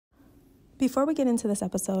Before we get into this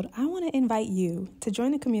episode, I want to invite you to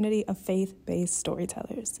join the community of faith-based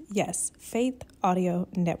storytellers. Yes, Faith Audio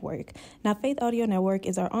Network. Now, Faith Audio Network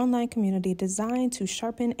is our online community designed to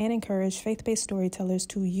sharpen and encourage faith-based storytellers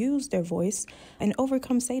to use their voice and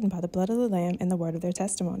overcome Satan by the blood of the Lamb and the word of their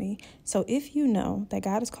testimony. So if you know that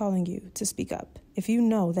God is calling you to speak up, if you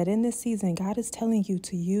know that in this season, God is telling you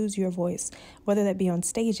to use your voice, whether that be on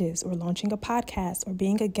stages or launching a podcast or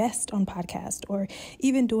being a guest on podcast or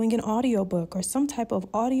even doing an audiobook or some type of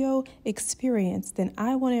audio experience, then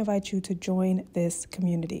I want to invite you to join this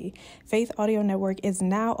community. Faith Audio Network is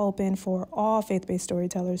now open for all faith-based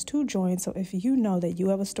storytellers to join. So if you know that you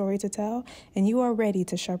have a story to tell and you are ready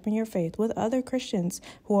to sharpen your faith with other Christians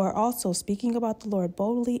who are also speaking about the Lord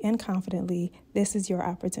boldly and confidently, this is your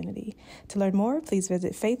opportunity. To learn more, please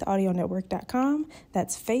visit faithaudionetwork.com.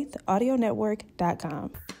 That's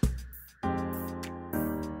faithaudionetwork.com.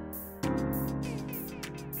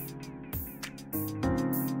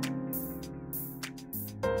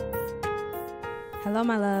 Hello,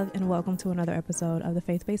 my love, and welcome to another episode of the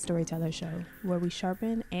Faith-Based Storyteller Show, where we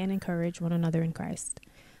sharpen and encourage one another in Christ.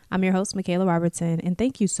 I'm your host, Michaela Robertson, and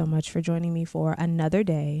thank you so much for joining me for another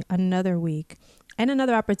day, another week, and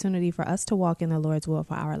another opportunity for us to walk in the Lord's will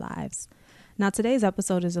for our lives. Now, today's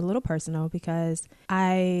episode is a little personal because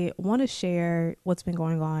I want to share what's been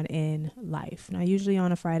going on in life. Now, usually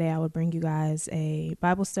on a Friday, I would bring you guys a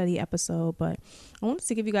Bible study episode, but I wanted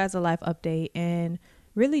to give you guys a life update and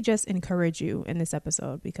really just encourage you in this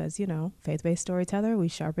episode because, you know, faith-based storyteller, we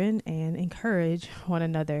sharpen and encourage one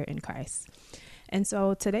another in Christ. And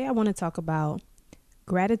so today I want to talk about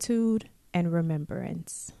gratitude and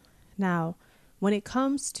remembrance. Now, when it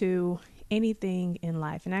comes to anything in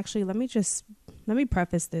life, and actually let me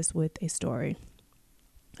preface this with a story.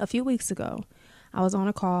 A few weeks ago, I was on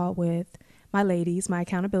a call with my ladies, my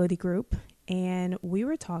accountability group, and we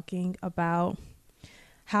were talking about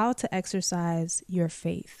how to exercise your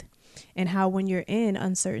faith and how when you're in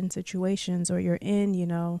uncertain situations or you're in,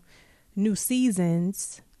 new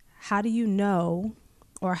seasons, how do you know,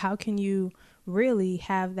 or how can you really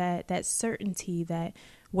have that certainty that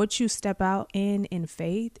what you step out in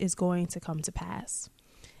faith is going to come to pass?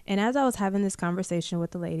 And as I was having this conversation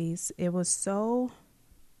with the ladies, it was so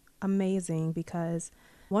amazing because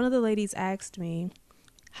one of the ladies asked me,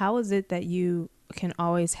 how is it that you can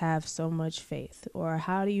always have so much faith? Or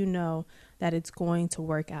how do you know that it's going to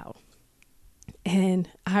work out? And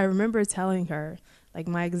I remember telling her, like,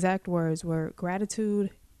 my exact words were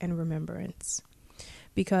gratitude and remembrance.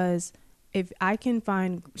 Because if I can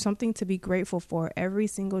find something to be grateful for every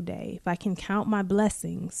single day, if I can count my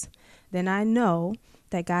blessings, then I know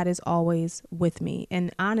that God is always with me.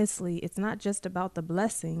 And honestly, it's not just about the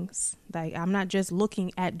blessings. Like, I'm not just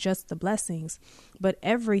looking at just the blessings, but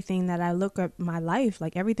everything that I look at my life,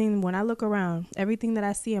 like everything, when I look around, everything that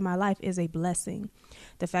I see in my life is a blessing.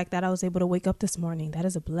 The fact that I was able to wake up this morning, that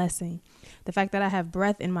is a blessing. The fact that I have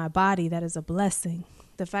breath in my body, that is a blessing.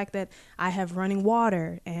 The fact that I have running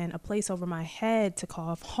water and a place over my head to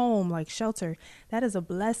call home, like shelter, that is a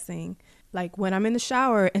blessing. Like when I'm in the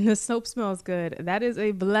shower and the soap smells good, that is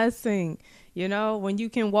a blessing. You know, when you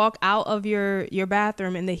can walk out of your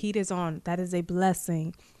bathroom and the heat is on, that is a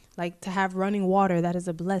blessing. Like to have running water, that is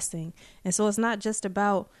a blessing. And so it's not just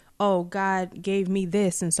about, oh, God gave me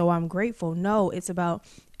this and so I'm grateful. No, it's about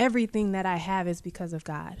everything that I have is because of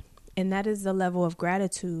God. And that is the level of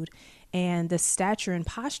gratitude and the stature and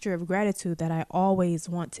posture of gratitude that I always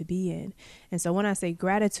want to be in. And so when I say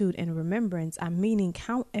gratitude and remembrance, I'm meaning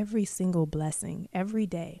count every single blessing every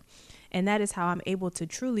day. And that is how I'm able to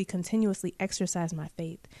truly continuously exercise my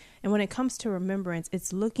faith. And when it comes to remembrance,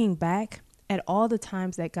 it's looking back at all the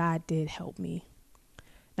times that God did help me.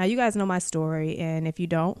 Now, you guys know my story, and if you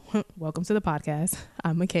don't, welcome to the podcast.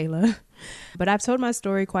 I'm Michaela. But I've told my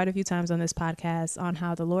story quite a few times on this podcast on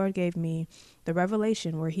how the Lord gave me the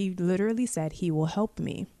revelation where he literally said he will help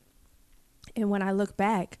me. And when I look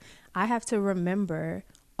back, I have to remember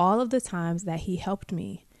all of the times that he helped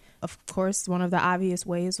me. Of course, one of the obvious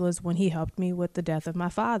ways was when he helped me with the death of my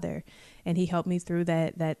father, and he helped me through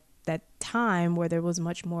that time where there was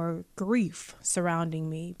much more grief surrounding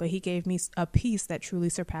me, but he gave me a peace that truly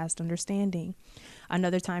surpassed understanding.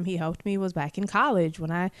 Another time he helped me was back in college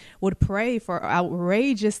when I would pray for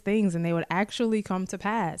outrageous things and they would actually come to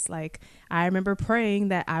pass. Like, I remember praying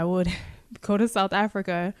that I would go to South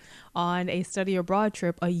Africa on a study abroad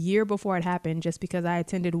trip a year before it happened, just because I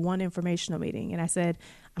attended one informational meeting and I said,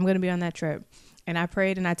 I'm going to be on that trip. And I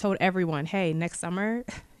prayed and I told everyone, hey, next summer,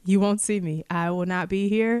 You won't see me. I will not be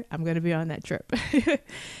here. I'm going to be on that trip.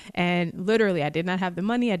 And literally, I did not have the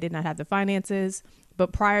money. I did not have the finances.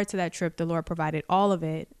 But prior to that trip, the Lord provided all of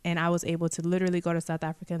it. And I was able to literally go to South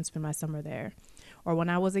Africa and spend my summer there. Or when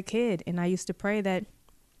I was a kid and I used to pray that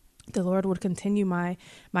the Lord would continue my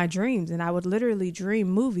dreams, and I would literally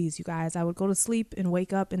dream movies, you guys. I would go to sleep and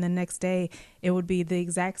wake up, and the next day it would be the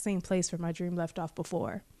exact same place where my dream left off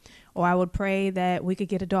before. Or I would pray that we could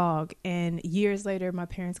get a dog, and years later my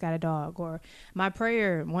parents got a dog. Or my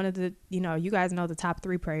prayer, one of the, you guys know the top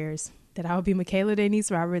 3 prayers, that I would be Michaela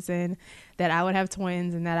Denise Robertson, that I would have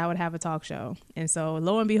twins, and that I would have a talk show. And so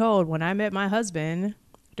lo and behold, when I met my husband,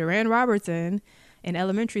 Duran Robertson, in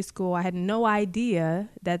elementary school, I had no idea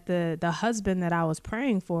that the husband that I was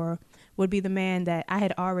praying for would be the man that I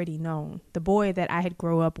had already known, the boy that I had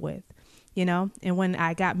grown up with, And when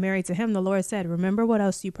I got married to him, the Lord said, remember what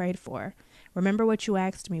else you prayed for. Remember what you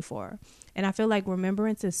asked me for. And I feel like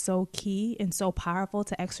remembrance is so key and so powerful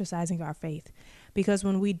to exercising our faith, because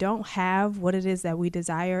when we don't have what it is that we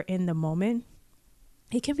desire in the moment,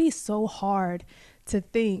 it can be so hard to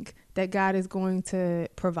think that God is going to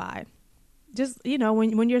provide. Just,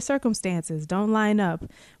 when your circumstances don't line up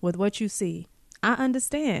with what you see, I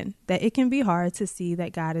understand that it can be hard to see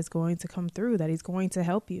that God is going to come through, that he's going to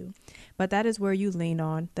help you. But that is where you lean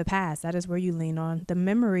on the past. That is where you lean on the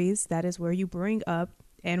memories. That is where you bring up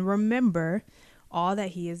and remember all that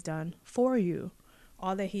he has done for you,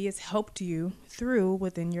 all that he has helped you through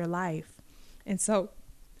within your life. And so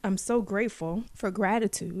I'm so grateful for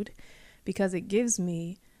gratitude, because it gives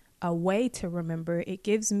me a way to remember. It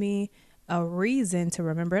gives me a reason to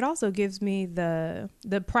remember. It also gives me the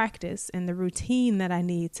practice and the routine that I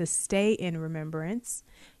need to stay in remembrance,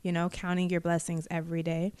 counting your blessings every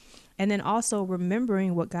day. And then also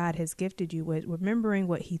remembering what God has gifted you with, remembering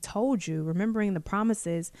what he told you, remembering the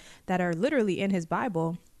promises that are literally in his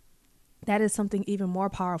Bible. That is something even more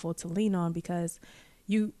powerful to lean on, because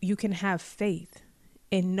you can have faith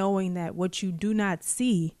in knowing that what you do not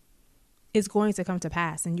see is going to come to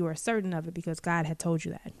pass, and you are certain of it because God had told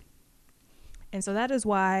you that. And so that is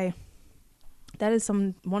why, that is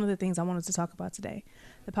one of the things I wanted to talk about today,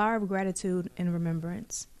 the power of gratitude and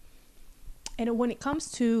remembrance. And when it comes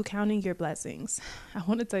to counting your blessings, I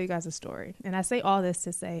want to tell you guys a story. And I say all this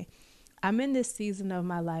to say, I'm in this season of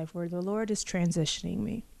my life where the Lord is transitioning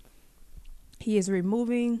me. He is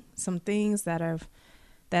removing some things that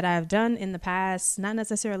I've done in the past, not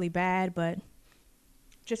necessarily bad, but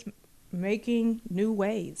just making new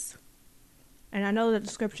ways. And I know that the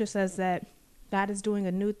scripture says that God is doing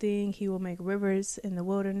a new thing. He will make rivers in the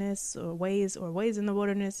wilderness, or ways in the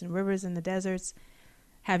wilderness, and rivers in the deserts.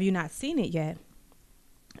 Have you not seen it yet?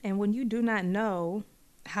 And when you do not know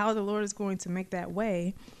how the Lord is going to make that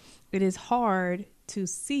way, it is hard to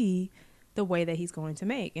see the way that he's going to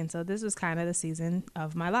make. And so this is kind of the season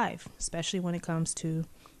of my life, especially when it comes to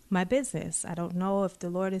my business. I don't know if the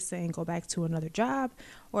Lord is saying go back to another job,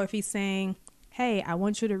 or if he's saying, hey, I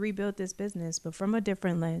want you to rebuild this business, but from a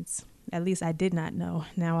different lens. At least I did not know.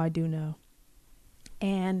 Now I do know.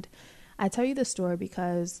 And I tell you this story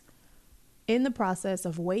because in the process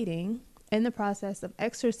of waiting, in the process of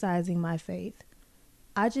exercising my faith,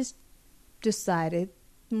 I just decided,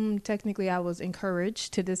 technically I was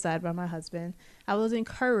encouraged to decide by my husband. I was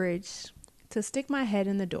encouraged to stick my head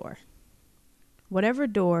in the door. Whatever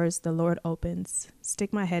doors the Lord opens,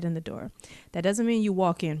 stick my head in the door. That doesn't mean you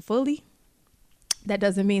walk in fully. That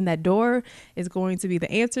doesn't mean that door is going to be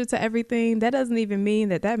the answer to everything. That doesn't even mean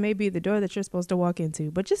that may be the door that you're supposed to walk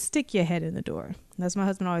into, but just stick your head in the door. That's my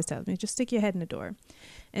husband always tells me, just stick your head in the door.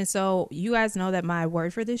 And so you guys know that my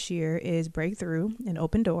word for this year is breakthrough and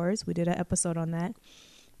open doors. We did an episode on that.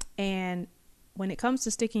 And when it comes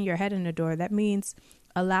to sticking your head in the door, that means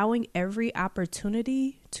allowing every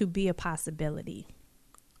opportunity to be a possibility.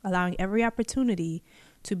 Allowing every opportunity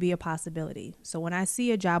to be a possibility. So when I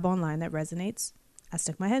see a job online that resonates, I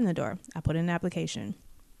stick my head in the door. I put in an application.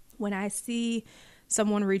 When I see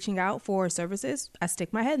someone reaching out for services, I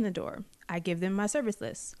stick my head in the door. I give them my service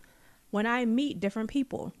list. When I meet different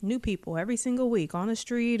people, new people every single week on the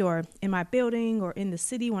street or in my building or in the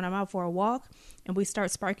city when I'm out for a walk and we start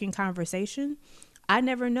sparking conversation, I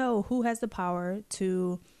never know who has the power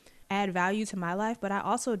to add value to my life, but I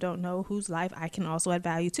also don't know whose life I can also add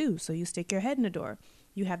value to. So you stick your head in the door.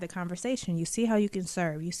 You have the conversation. You see how you can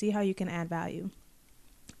serve. You see how you can add value.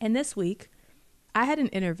 And this week, I had an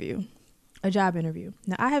interview, a job interview.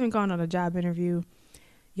 Now, I haven't gone on a job interview,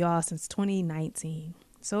 y'all, since 2019.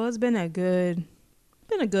 So it's been a good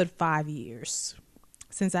 5 years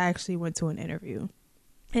since I actually went to an interview.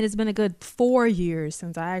 And it's been a good 4 years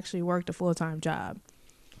since I actually worked a full-time job.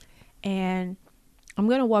 And I'm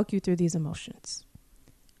going to walk you through these emotions.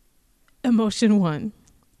 Emotion 1.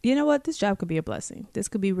 You know what? This job could be a blessing. This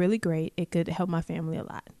could be really great. It could help my family a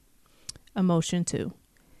lot. Emotion 2.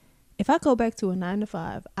 If I go back to a 9 to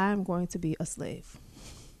 5, I'm going to be a slave.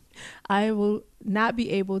 I will not be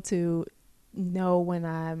able to know when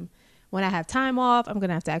I have time off. I'm going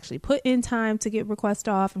to have to actually put in time to get requests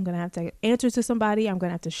off. I'm going to have to answer to somebody. I'm going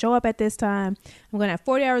to have to show up at this time. I'm going to have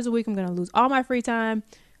 40 hours a week. I'm going to lose all my free time.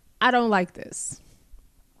 I don't like this.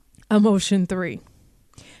 Emotion 3.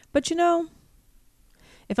 But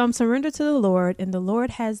if I'm surrendered to the Lord and the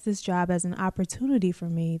Lord has this job as an opportunity for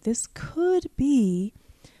me, it could be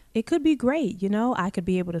great. I could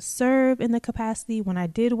be able to serve in the capacity. When I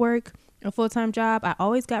did work a full-time job, I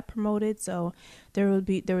always got promoted. So there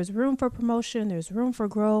was room for promotion. There's room for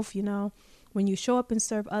growth. When you show up and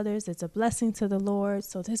serve others, it's a blessing to the Lord.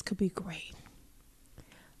 So this could be great.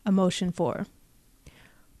 Emotion 4.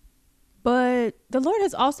 But the Lord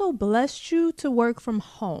has also blessed you to work from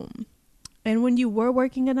home. And when you were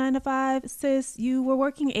working a 9 to 5, sis, you were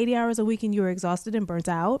working 80 hours a week and you were exhausted and burnt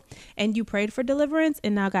out, and you prayed for deliverance,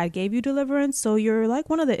 and now God gave you deliverance. So you're like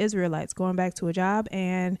one of the Israelites going back to a job.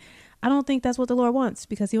 And I don't think that's what the Lord wants,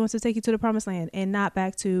 because he wants to take you to the promised land and not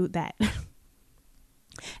back to that.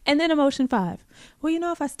 And then emotion 5.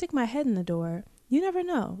 Well, if I stick my head in the door, you never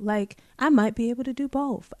know. Like, I might be able to do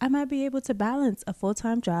both. I might be able to balance a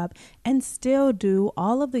full-time job and still do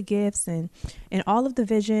all of the gifts and all of the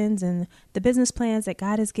visions and the business plans that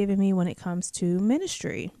God has given me when it comes to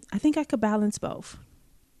ministry. I think I could balance both.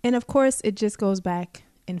 And of course, it just goes back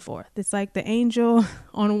and forth. It's like the angel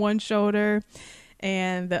on one shoulder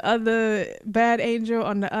and the other bad angel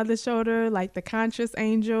on the other shoulder, like the conscious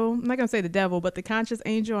angel. I'm not going to say the devil, but the conscious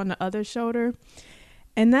angel on the other shoulder.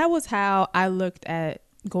 And that was how I looked at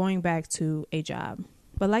going back to a job.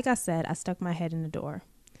 But like I said, I stuck my head in the door.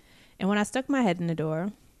 And when I stuck my head in the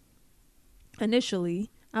door,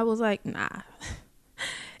 initially, I was like, nah.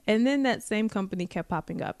 And then that same company kept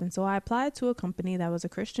popping up. And so I applied to a company that was a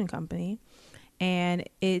Christian company. And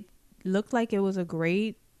it looked like it was a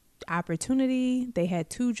great opportunity. They had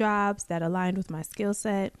 2 jobs that aligned with my skill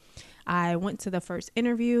set. I went to the first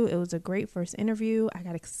interview. It was a great first interview.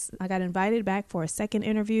 I got invited back for a second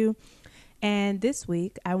interview. And this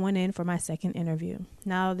week I went in for my second interview.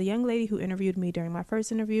 Now, the young lady who interviewed me during my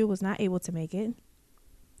first interview was not able to make it.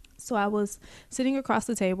 So I was sitting across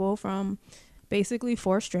the table from basically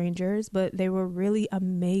 4 strangers, but they were really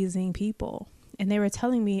amazing people. And they were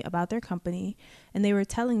telling me about their company, and they were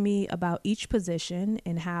telling me about each position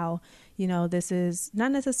and how, this is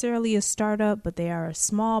not necessarily a startup, but they are a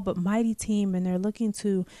small but mighty team, and they're looking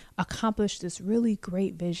to accomplish this really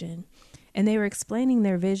great vision. And they were explaining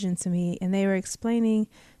their vision to me, and they were explaining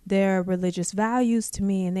their religious values to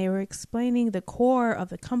me, and they were explaining the core of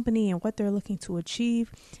the company and what they're looking to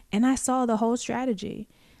achieve. And I saw the whole strategy.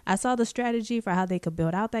 I saw the strategy for how they could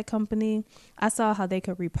build out that company. I saw how they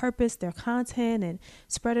could repurpose their content and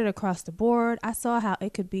spread it across the board. I saw how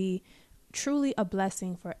it could be truly a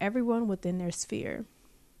blessing for everyone within their sphere.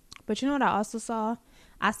 But you know what I also saw?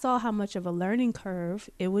 I saw how much of a learning curve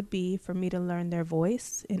it would be for me to learn their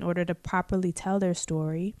voice in order to properly tell their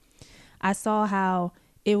story. I saw how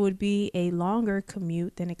it would be a longer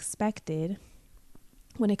commute than expected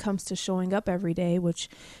when it comes to showing up every day, which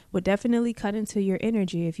would definitely cut into your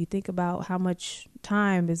energy if you think about how much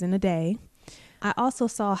time is in a day. I also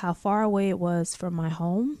saw how far away it was from my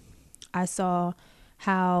home. I saw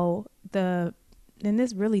how and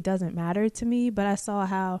this really doesn't matter to me, but I saw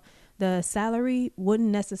how the salary wouldn't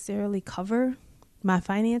necessarily cover my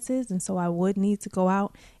finances. And so I would need to go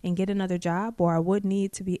out and get another job, or I would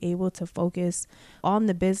need to be able to focus on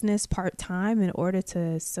the business part-time in order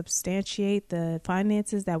to substantiate the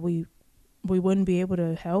finances that we wouldn't be able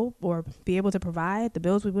to help or be able to provide, the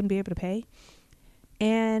bills we wouldn't be able to pay.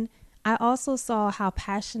 And I also saw how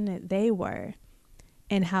passionate they were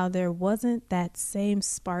and how there wasn't that same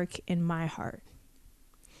spark in my heart.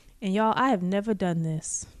 And y'all, I have never done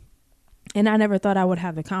this. And I never thought I would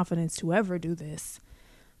have the confidence to ever do this.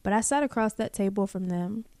 But I sat across that table from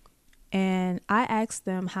them and I asked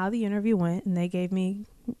them how the interview went, and they gave me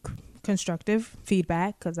constructive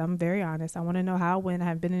feedback because I'm very honest. I want to know how it went. I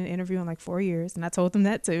haven't been in an interview in like 4 years, and I told them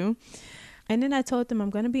that too. And then I told them, I'm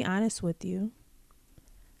going to be honest with you.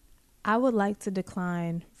 I would like to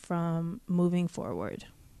decline from moving forward.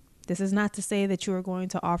 This is not to say that you are going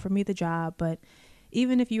to offer me the job, but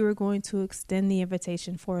even if you were going to extend the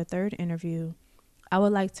invitation for a third interview, I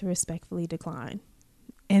would like to respectfully decline.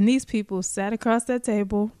 And these people sat across that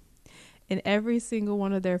table, and every single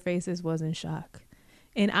one of their faces was in shock.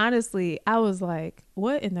 And honestly, I was like,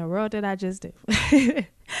 what in the world did I just do?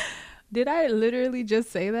 Did I literally just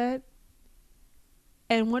say that?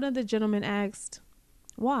 And one of the gentlemen asked,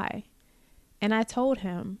 why? And I told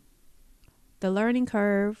him, the learning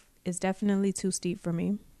curve is definitely too steep for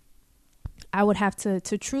me. I would have to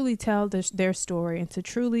truly tell their story and to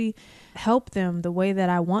truly help them the way that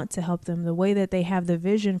I want to help them, the way that they have the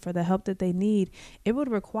vision for the help that they need. It would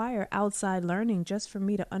require outside learning just for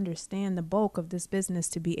me to understand the bulk of this business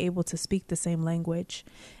to be able to speak the same language.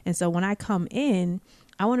 And so when I come in,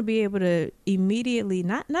 I want to be able to immediately,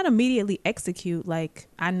 not immediately execute like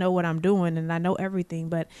I know what I'm doing and I know everything,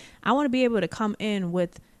 but I want to be able to come in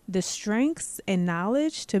with the strengths and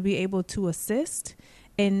knowledge to be able to assist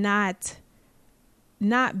and not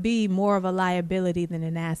be more of a liability than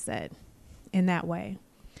an asset in that way.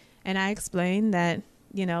 And I explained that,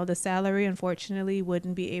 the salary unfortunately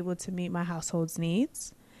wouldn't be able to meet my household's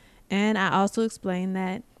needs. And I also explained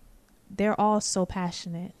that they're all so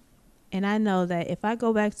passionate. And I know that if I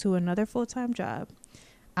go back to another full-time job,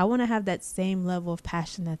 I want to have that same level of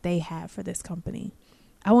passion that they have for this company.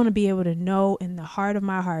 I want to be able to know in the heart of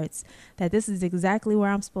my hearts that this is exactly where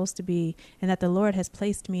I'm supposed to be and that the Lord has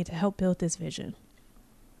placed me to help build this vision.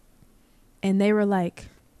 And they were like,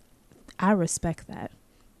 I respect that.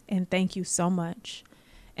 And thank you so much.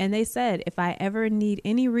 And they said, if I ever need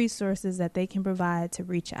any resources that they can provide, to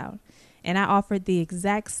reach out. And I offered the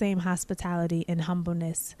exact same hospitality and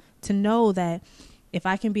humbleness to know that if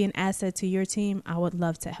I can be an asset to your team, I would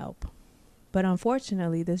love to help. But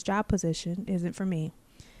unfortunately, this job position isn't for me.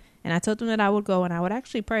 And I told them that I would go and I would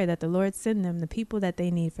actually pray that the Lord send them the people that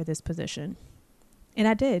they need for this position. And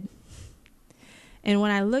I did. And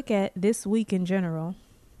when I look at this week in general,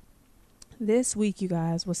 this week, you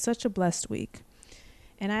guys, was such a blessed week.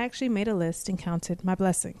 And I actually made a list and counted my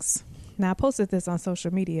blessings. Now, I posted this on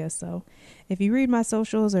social media, so if you read my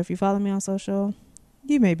socials or if you follow me on social,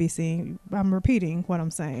 you may be seeing I'm repeating what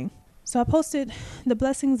I'm saying. So I posted the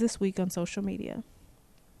blessings this week on social media.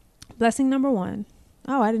 Blessing number 1.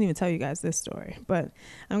 Oh, I didn't even tell you guys this story, but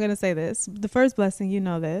I'm going to say this. The first blessing,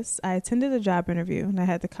 this. I attended a job interview and I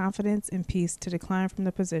had the confidence and peace to decline from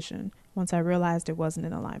the position once I realized it wasn't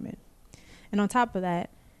in alignment. And on top of that,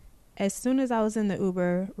 as soon as I was in the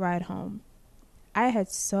Uber ride home, I had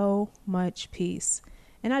so much peace.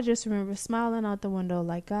 And I just remember smiling out the window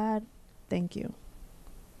like, God, thank you.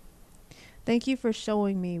 Thank you for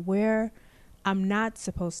showing me where I'm not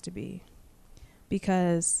supposed to be,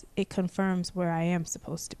 because it confirms where I am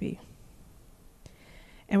supposed to be.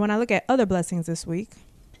 And when I look at other blessings this week,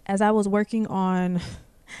 as I was working on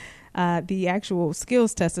the actual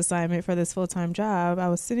skills test assignment for this full-time job, I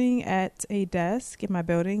was sitting at a desk in my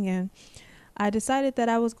building and I decided that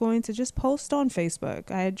I was going to just post on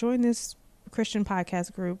Facebook. I had joined this Christian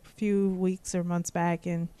podcast group a few weeks or months back.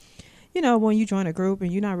 And, when you join a group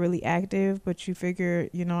and you're not really active, but you figure,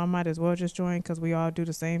 I might as well just join because we all do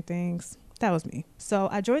the same things. That was me. So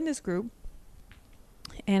I joined this group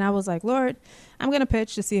and I was like, Lord, I'm going to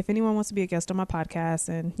pitch to see if anyone wants to be a guest on my podcast.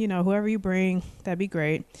 And, whoever you bring, that'd be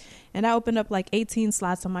great. And I opened up like 18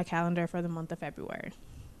 slots on my calendar for the month of February.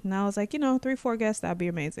 And I was like, 3-4 guests, that'd be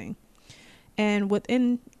amazing. And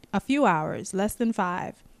within a few hours, less than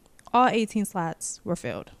 5, all 18 slots were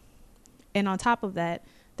filled. And on top of that,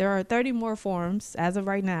 there are 30 more forms as of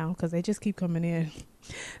right now, because they just keep coming in.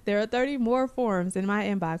 There are 30 more forms in my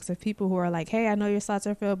inbox of people who are like, hey, I know your slots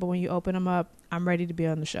are filled, but when you open them up, I'm ready to be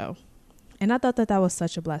on the show. And I thought that was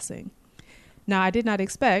such a blessing. Now, I did not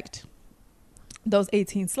expect those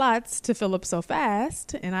 18 slots to fill up so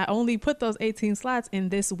fast. And I only put those 18 slots in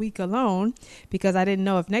this week alone because I didn't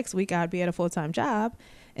know if next week I'd be at a full-time job.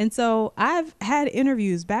 And so I've had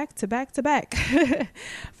interviews back to back to back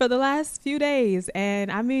for the last few days. And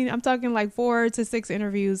I'm talking like 4 to 6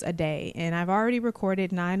 interviews a day. And I've already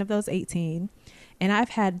recorded 9 of those 18. And I've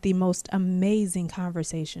had the most amazing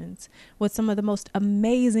conversations with some of the most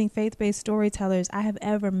amazing faith-based storytellers I have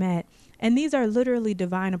ever met. And these are literally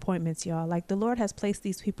divine appointments, y'all. Like, the Lord has placed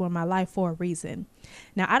these people in my life for a reason.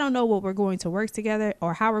 Now, I don't know what we're going to work together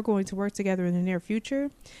or how we're going to work together in the near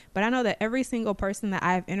future, but I know that every single person that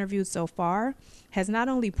I've interviewed so far has not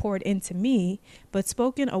only poured into me, but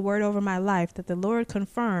spoken a word over my life that the Lord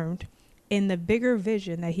confirmed in the bigger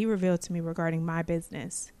vision that he revealed to me regarding my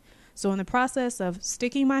business. So in the process of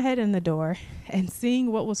sticking my head in the door and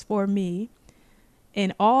seeing what was for me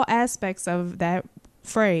in all aspects of that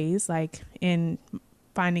phrase, like in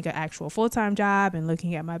finding an actual full-time job and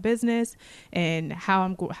looking at my business and how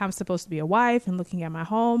I'm supposed to be a wife and looking at my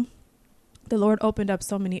home, the Lord opened up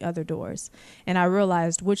so many other doors. And I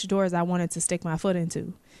realized which doors I wanted to stick my foot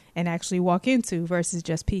into and actually walk into versus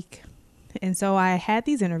just peek. And so I had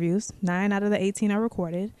these interviews, 9 out of the 18 I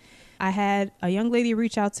recorded. I had a young lady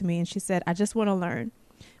reach out to me and she said, I just want to learn.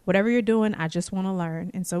 Whatever you're doing, I just want to learn.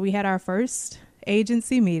 And so we had our first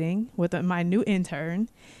agency meeting with my new intern,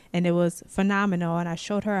 and it was phenomenal. And I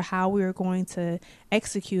showed her how we were going to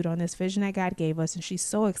execute on this vision that God gave us. And she's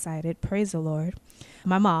so excited. Praise the Lord.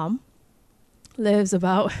 My mom lives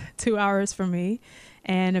about 2 hours from me.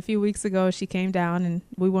 And a few weeks ago, she came down and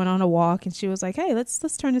we went on a walk, and she was like, hey, let's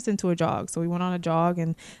turn this into a jog. So we went on a jog,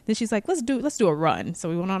 and then she's like, let's do a run. So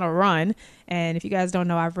we went on a run. And if you guys don't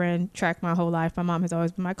know, I've ran track my whole life. My mom has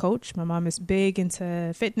always been my coach. My mom is big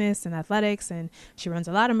into fitness and athletics, and she runs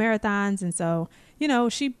a lot of marathons. And so, you know,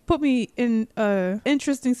 she put me in a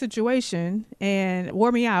interesting situation and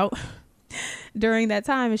wore me out during that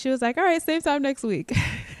time. And she was like, all right, same time next week.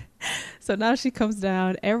 So now she comes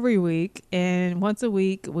down every week, and once a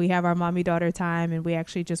week we have our mommy daughter time, and we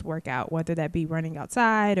actually just work out, whether that be running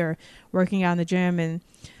outside or working out in the gym. And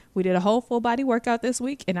we did a whole full body workout this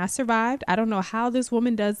week, and I survived. I don't know how this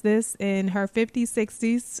woman does this in her 50s,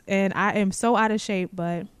 60s, and I am so out of shape,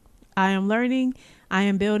 but I am learning, I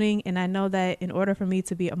am building, and I know that in order for me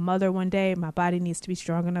to be a mother one day, my body needs to be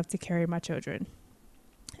strong enough to carry my children.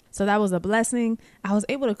 So that was a blessing. I was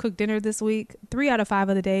able to cook dinner this week, 3 out of 5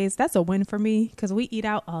 of the days. That's a win for me because we eat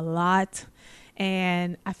out a lot,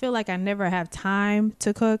 and I feel like I never have time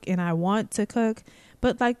to cook, and I want to cook.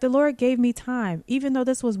 But like the Lord gave me time. Even though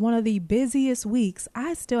this was one of the busiest weeks,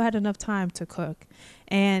 I still had enough time to cook.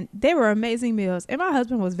 And they were amazing meals. And my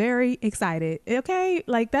husband was very excited. Okay,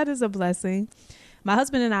 like that is a blessing. My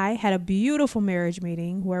husband and I had a beautiful marriage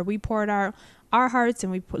meeting where we poured our hearts,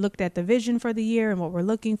 and we looked at the vision for the year and what we're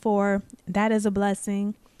looking for. That is a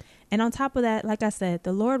blessing. And on top of that, like I said,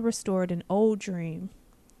 the Lord restored an old dream.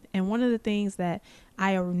 And one of the things that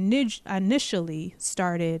I initially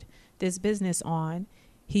started this business on,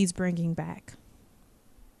 he's bringing back.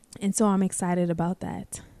 And so I'm excited about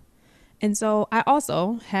that. And so I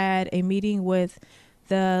also had a meeting with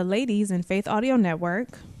the ladies in Faith Audio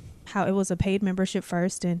Network, how it was a paid membership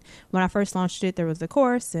first. And when I first launched it, there was the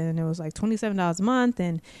course, and it was like $27 a month.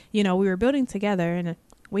 And, you know, we were building together, and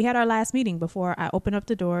we had our last meeting before I opened up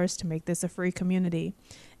the doors to make this a free community.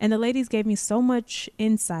 And the ladies gave me so much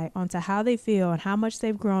insight onto how they feel and how much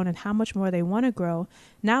they've grown and how much more they want to grow.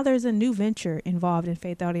 Now there's a new venture involved in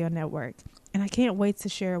Faith Audio Network, and I can't wait to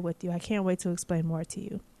share it with you. I can't wait to explain more to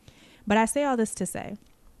you. But I say all this to say,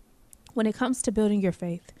 when it comes to building your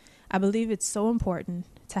faith, I believe it's so important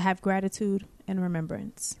to have gratitude and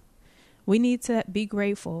remembrance. We need to be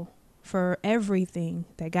grateful for everything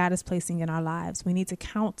that God is placing in our lives. We need to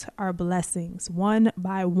count our blessings one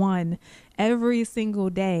by one every single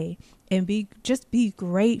day and be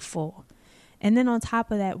grateful. And then on top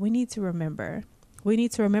of that, we need to remember. We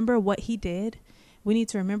need to remember what he did. We need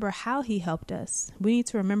to remember how he helped us. We need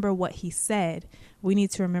to remember what he said. We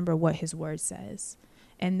need to remember what his word says.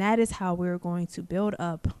 And that is how we're going to build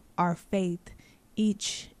up our faith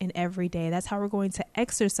each and every day. That's how we're going to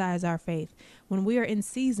exercise our faith when we are in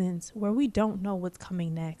seasons where we don't know what's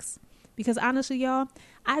coming next. Because honestly, y'all,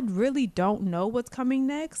 I really don't know what's coming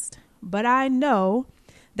next, but I know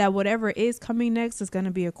that whatever is coming next is going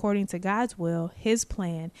to be according to God's will, his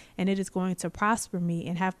plan, and it is going to prosper me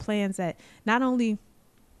and have plans that not only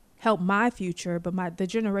help my future, but the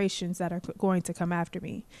generations that are going to come after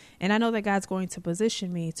me. And I know that God's going to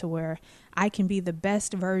position me to where I can be the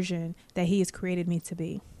best version that he has created me to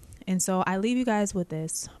be. And so I leave you guys with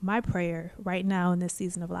this. My prayer right now in this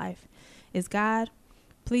season of life is, God,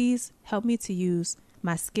 please help me to use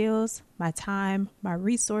my skills, my time, my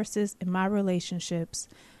resources, and my relationships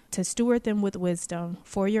to steward them with wisdom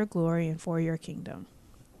for your glory and for your kingdom.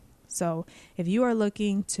 So if you are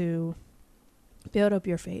looking to build up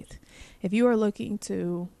your faith, if you are looking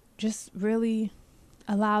to just really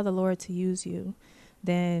allow the Lord to use you,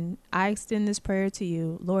 then I extend this prayer to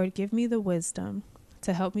you. Lord, give me the wisdom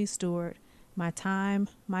to help me steward my time,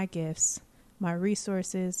 my gifts, my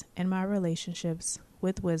resources, and my relationships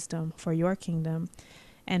with wisdom for your kingdom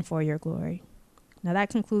and for your glory. Now that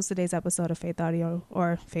concludes today's episode of Faith Audio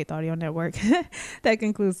Network. That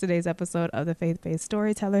concludes today's episode of the Faith-Based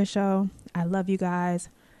Storyteller Show. I love you guys.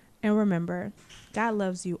 And remember, God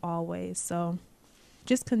loves you always. So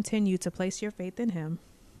just continue to place your faith in him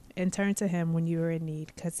and turn to him when you are in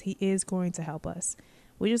need, because he is going to help us.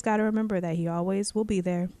 We just got to remember that he always will be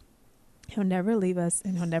there. He'll never leave us,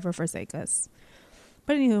 and he'll never forsake us.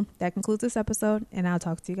 But anywho, that concludes this episode, and I'll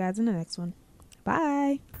talk to you guys in the next one.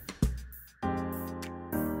 Bye.